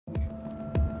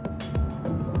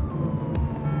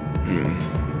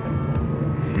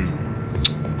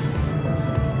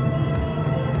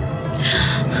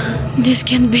This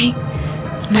can be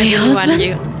my husband?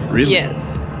 You. Really?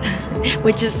 Yes.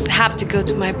 We just have to go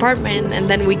to my apartment and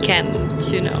then we can,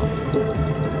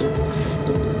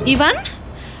 Ivan?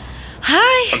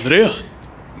 Hi. Andrea,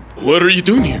 what are you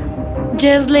doing here?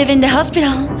 Just leaving the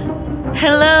hospital.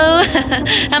 Hello.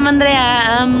 I'm Andrea.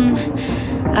 I'm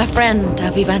a friend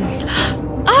of Ivan.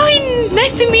 Oh,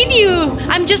 nice to meet you.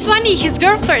 I'm Josuani, his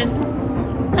girlfriend.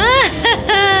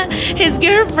 His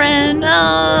girlfriend.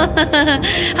 Oh,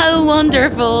 how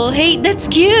wonderful. Hey, that's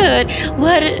cute.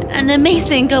 What an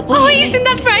amazing couple. Oh, isn't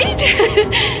that right?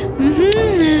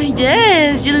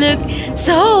 Yes, you look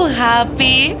so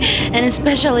happy and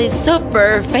especially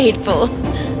super faithful.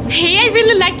 Hey, I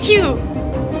really like you.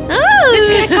 Oh. Let's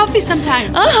get a coffee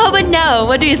sometime. Oh, how about now?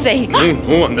 What do you say?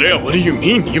 No, Andrea, what do you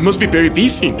mean? You must be very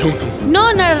busy. No.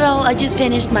 No, not at all. I just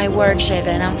finished my work shift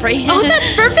and I'm free. Oh,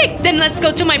 that's perfect. Then let's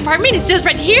go to my apartment. It's just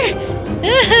right here.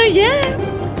 Yeah,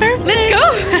 perfect. Let's go.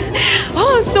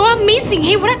 Oh, so amazing.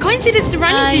 Hey, what a coincidence to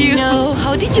run into you. I know.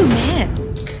 How did you meet?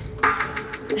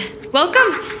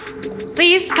 Welcome.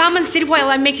 Please come and sit while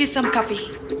I make you some coffee.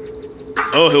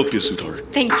 I'll help you, sweetheart.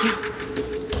 Thank you.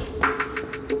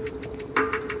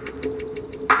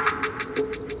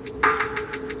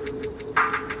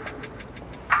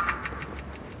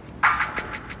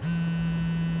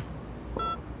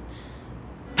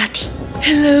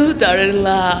 Hello,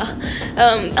 daughter-in-law.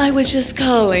 I was just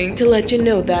calling to let you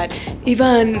know that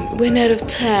Ivan went out of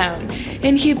town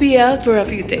and he'll be out for a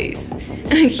few days.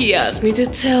 He asked me to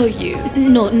tell you.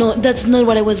 No, that's not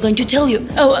what I was going to tell you.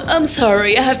 Oh, I'm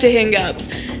sorry. I have to hang up.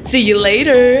 See you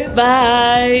later.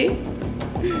 Bye.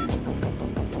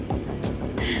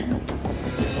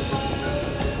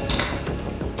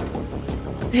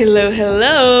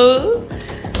 Hello.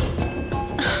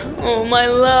 Oh, my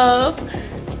love.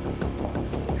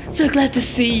 So glad to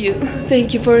see you.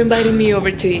 Thank you for inviting me over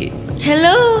to eat.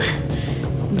 Hello.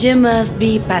 You must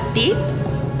be Patty,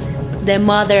 the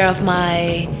mother of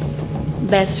my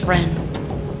best friend.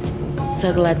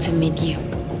 So glad to meet you.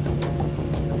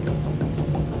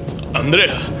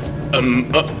 Andrea,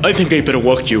 I think I better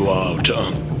walk you out,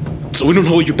 so we don't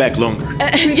hold you back longer.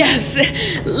 Yes,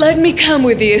 let me come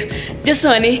with you. Just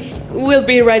honey, we'll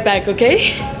be right back,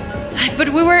 okay?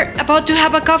 But we were about to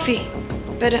have a coffee.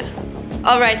 But,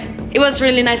 all right. It was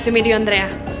really nice to meet you, Andrea.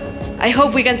 I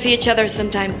hope we can see each other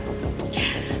sometime.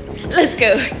 Let's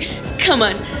go. Come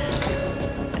on.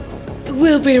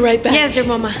 We'll be right back. Yes, dear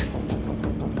mama.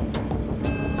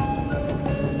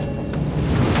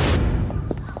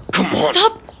 Come on.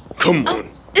 Stop. Come on.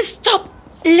 Stop.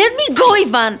 Let me go,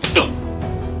 Ivan.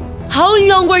 How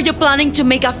long were you planning to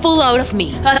make a fool out of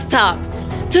me? Stop.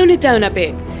 Tone it down a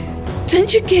bit.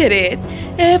 Don't you get it?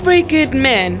 Every good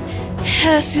man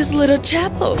has his little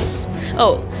chapels.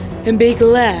 Oh, and be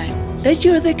glad that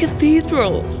you're the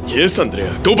cathedral. Yes,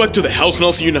 Andrea. Go back to the house and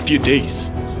I'll see you in a few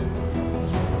days.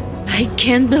 I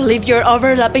can't believe you're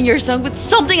overlapping your son with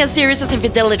something as serious as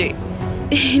infidelity.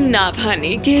 Enough,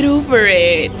 honey. Get over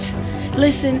it.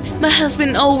 Listen, my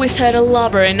husband always had a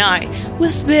lover and I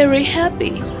was very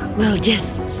happy. Well,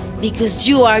 yes, because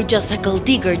you are just a gold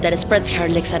digger that spreads her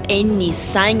legs at any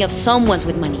sign of someone's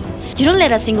with money. You don't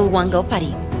let a single one go,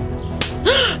 Patty.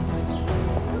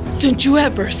 Don't you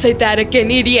ever say that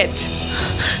again, idiot!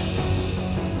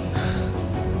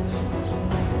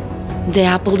 The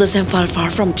apple doesn't fall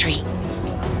far from tree.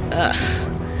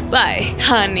 Bye,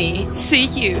 honey. See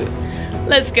you.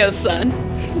 Let's go, son.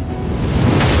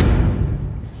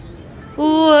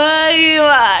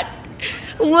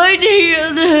 Why do you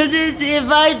do this if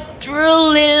I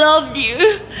truly loved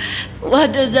you?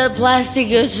 What does that plastic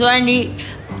Josuani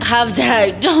have that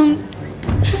I don't?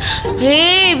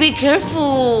 Hey, be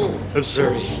careful. I'm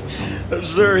sorry.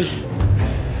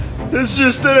 It's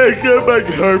just that I got my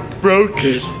heart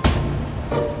broken.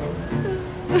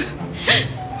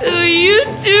 You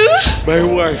too? My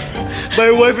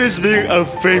wife is being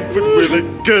unfaithful with a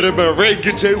good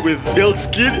orangutan with milk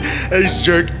skin and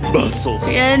shark muscles.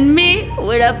 And me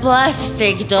with a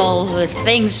plastic doll who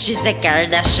thinks she's a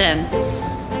Kardashian.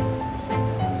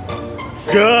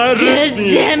 God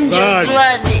Damn,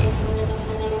 Josuani.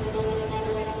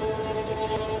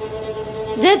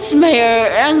 That's my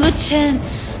orangutan.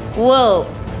 Well,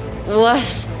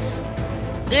 what?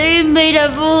 They made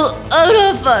a fool out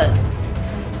of us.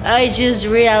 I just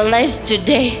realized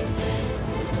today.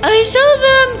 I saw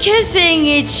them kissing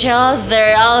each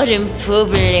other out in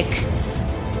public.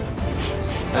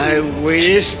 I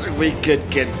wish we could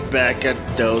get back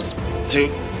at those two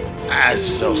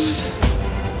assholes.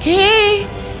 Hey,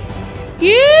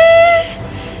 yeah,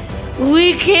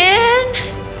 we can.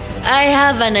 I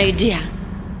have an idea.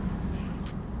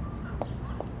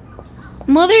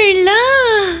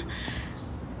 Mother-in-law!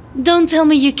 Don't tell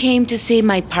me you came to see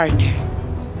my partner.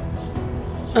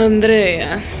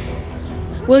 Andrea.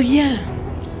 Well, yeah.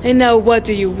 And now what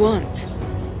do you want?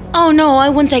 Oh no, I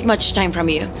won't take much time from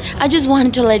you. I just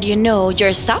wanted to let you know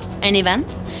your stuff and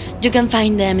events. You can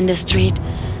find them in the street.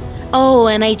 Oh,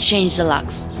 and I changed the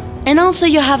locks. And also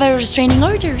you have a restraining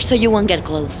order, so you won't get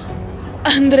close.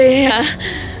 Andrea.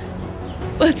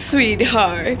 But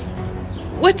sweetheart,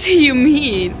 what do you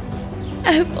mean?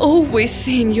 I've always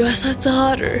seen you as a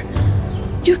daughter.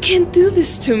 You can't do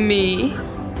this to me.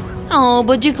 Oh,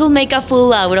 but you could make a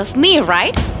fool out of me,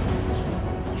 right?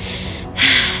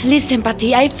 Listen,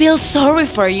 Patty, I feel sorry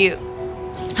for you.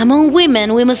 Among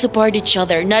women, we must support each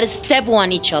other, not step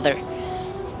on each other.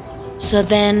 So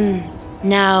then,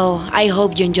 now, I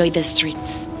hope you enjoy the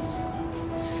streets.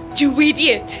 You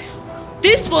idiot!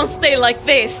 This won't stay like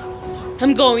this.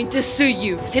 I'm going to sue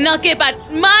you, and I'll get back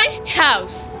my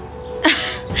house.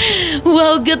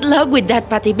 Well, good luck with that,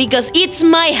 Patty, because it's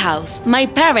my house. My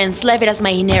parents left it as my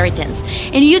inheritance,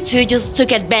 and you two just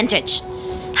took advantage.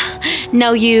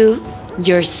 Now you,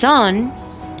 your son,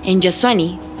 and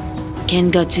Josuani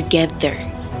can go together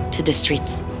to the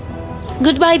streets.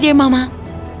 Goodbye, dear mama.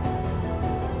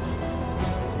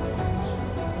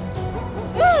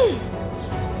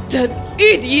 That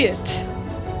idiot!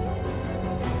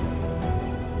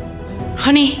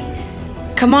 Honey,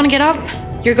 come on, get up.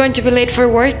 You're going to be late for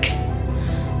work.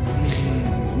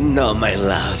 No, my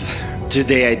love.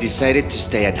 Today I decided to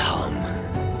stay at home.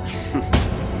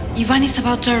 Ivan is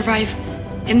about to arrive,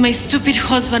 and my stupid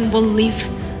husband won't leave.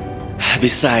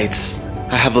 Besides,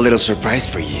 I have a little surprise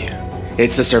for you.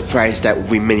 It's a surprise that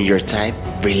women your type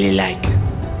really like.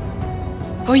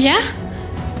 Oh, yeah?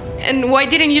 And why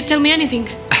didn't you tell me anything?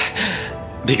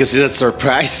 Because it's a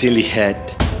surprise, silly head.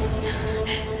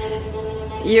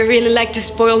 You really like to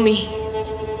spoil me.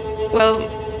 Well,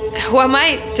 who am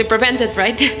I to prevent it,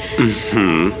 right?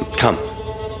 Come.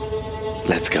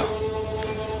 Let's go.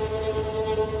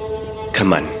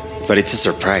 Come on, but it's a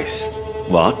surprise.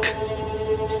 Walk.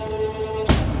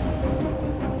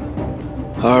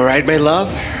 All right, my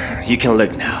love. You can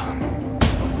look now.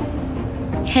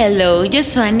 Hello,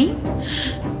 Josuani.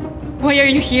 Why are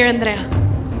you here, Andrea?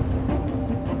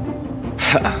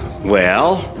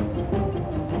 Well,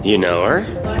 you know her?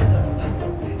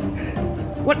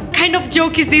 What kind of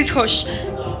joke is this, Hush?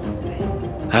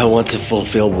 I want to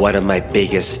fulfill one of my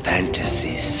biggest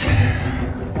fantasies.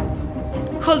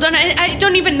 Hold on, I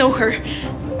don't even know her.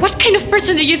 What kind of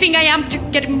person do you think I am to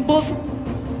get involved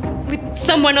with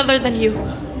someone other than you?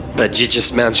 But you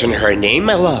just mentioned her name,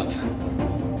 my love.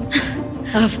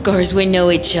 Of course, we know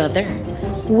each other.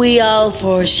 We all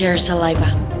four share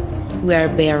saliva. We are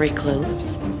very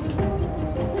close.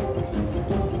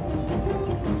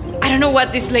 I don't know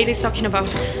what this lady is talking about.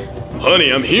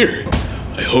 Honey, I'm here.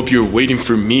 I hope you're waiting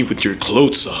for me with your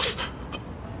clothes off.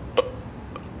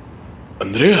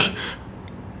 Andrea,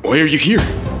 why are you here?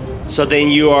 So then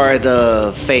you are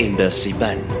the famous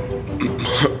Ivan.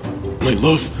 My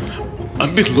love,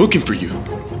 I've been looking for you.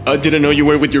 I didn't know you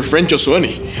were with your friend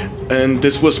Josuani, and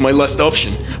this was my last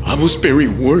option. I was very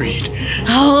worried.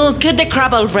 Oh, cut the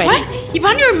crap already. What?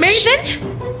 Ivan, you're married then?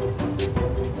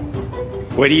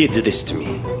 Why do you do this to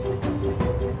me?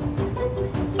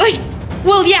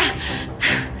 Well, yeah.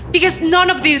 Because none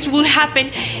of this will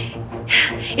happen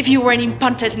if you weren't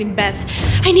impotent in bed.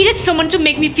 I needed someone to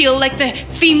make me feel like the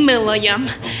female I am.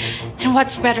 And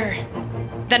what's better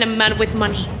than a man with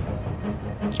money?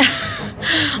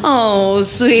 Oh,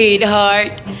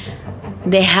 sweetheart.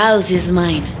 The house is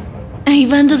mine.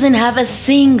 Ivan doesn't have a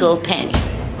single penny.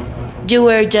 You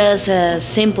were just a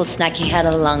simple snack he had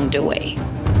along the way.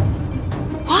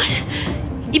 What?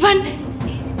 Ivan,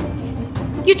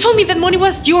 you told me that money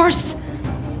was yours.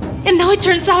 And now it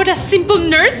turns out a simple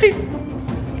nurse is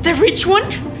the rich one?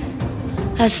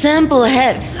 A sample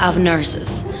head of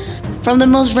nurses from the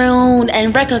most renowned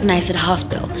and recognized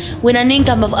hospital with an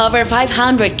income of over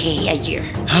 500K a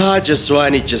year.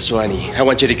 Josuani, I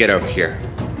want you to get over here.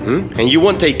 And you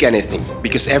won't take anything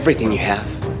because everything you have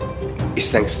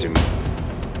is thanks to me.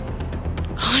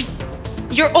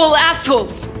 You're all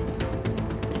assholes.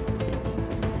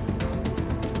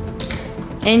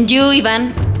 And you,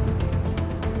 Ivan?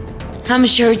 I'm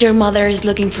sure your mother is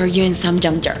looking for you in some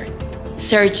junkyard,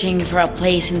 searching for a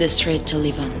place in the street to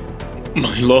live on.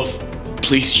 My love,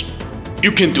 please,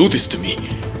 you can't do this to me.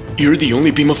 You're the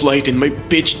only beam of light in my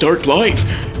pitch dark life.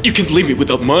 You can't leave me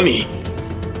without money.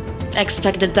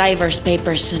 Expect the diver's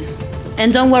papers soon.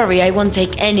 And don't worry, I won't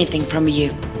take anything from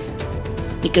you.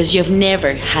 Because you've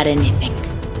never had anything.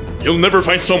 You'll never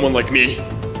find someone like me.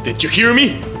 Did you hear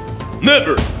me?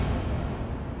 Never!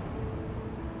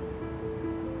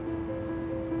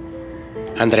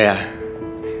 Andrea,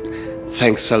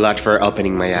 thanks a lot for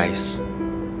opening my eyes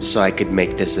so I could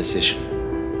make this decision.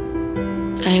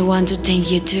 I want to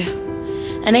thank you too.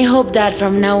 And I hope that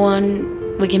from now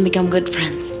on, we can become good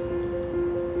friends.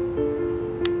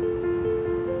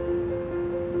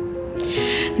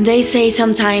 They say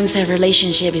sometimes a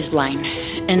relationship is blind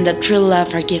and that true love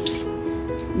forgives.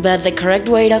 But the correct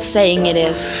way of saying it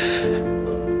is...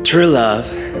 True love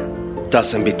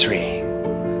doesn't betray.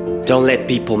 Don't let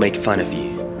people make fun of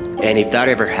you. And if that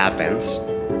ever happens,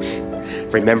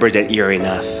 remember that you're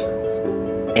enough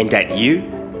and that you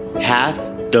have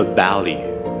the value,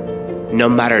 no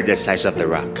matter the size of the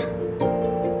rock.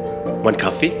 Want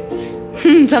coffee?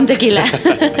 Some tequila.